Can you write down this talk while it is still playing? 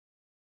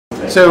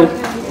So,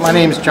 my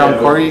name is John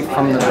Corey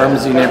from the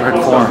Bermondsey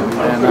Neighborhood Forum,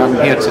 and I'm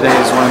here today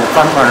as one of the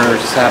front-runner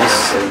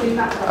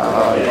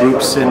status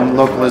groups in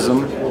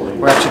localism.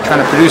 We're actually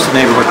trying to produce a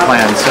neighborhood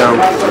plan, so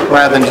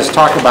rather than just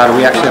talk about it,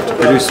 we actually have to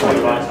produce one.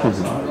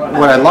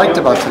 What I liked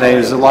about today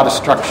is a lot of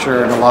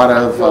structure and a lot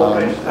of,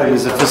 it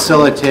was a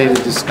facilitated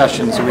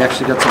discussion, so we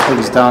actually got some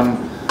things done.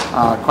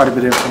 Quite a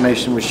bit of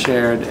information was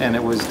shared, and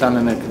it was done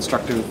in a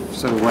constructive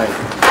sort of way.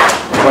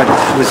 What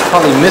was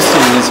probably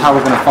missing is how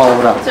we're going to follow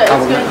it up,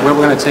 where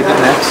we're going to take it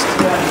next,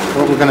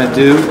 what we're going to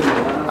do,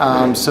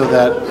 so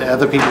that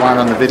other people aren't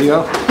on the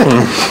video.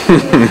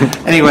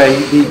 Anyway,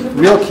 the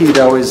real key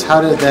though is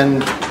how to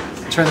then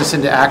turn this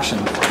into action,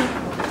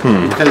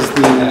 because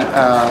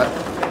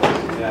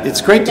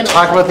it's great to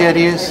talk about the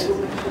ideas,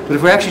 but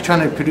if we're actually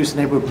trying to produce a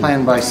neighborhood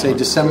plan by, say,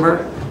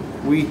 December,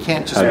 we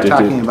can't just be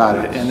talking about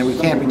it, and we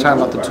can't be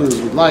talking about the tools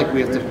we'd like.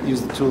 We have to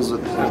use the tools that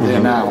are there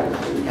now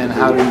and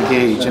how to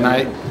engage. And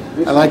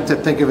I like to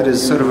think of it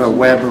as sort of a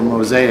web or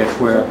mosaic,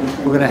 where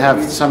we're going to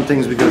have some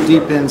things we go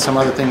deep in, some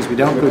other things we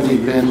don't go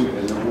deep in,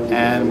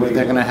 and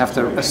they're going to have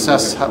to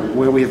assess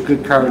where we have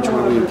good coverage,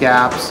 where we have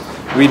gaps,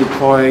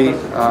 redeploy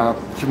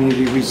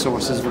community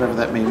resources, whatever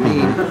that may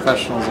mean,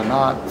 professionals or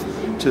not,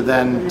 to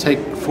then take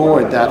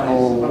forward that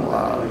whole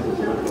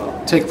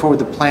take forward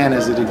the plan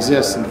as it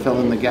exists and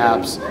fill in the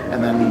gaps,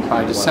 and then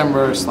by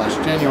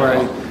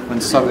December/January, when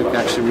Southwark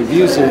actually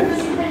reviews it,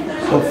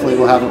 hopefully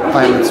we'll have a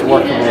plan that's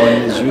workable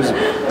and is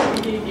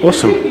usable.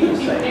 Awesome.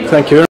 Thank you.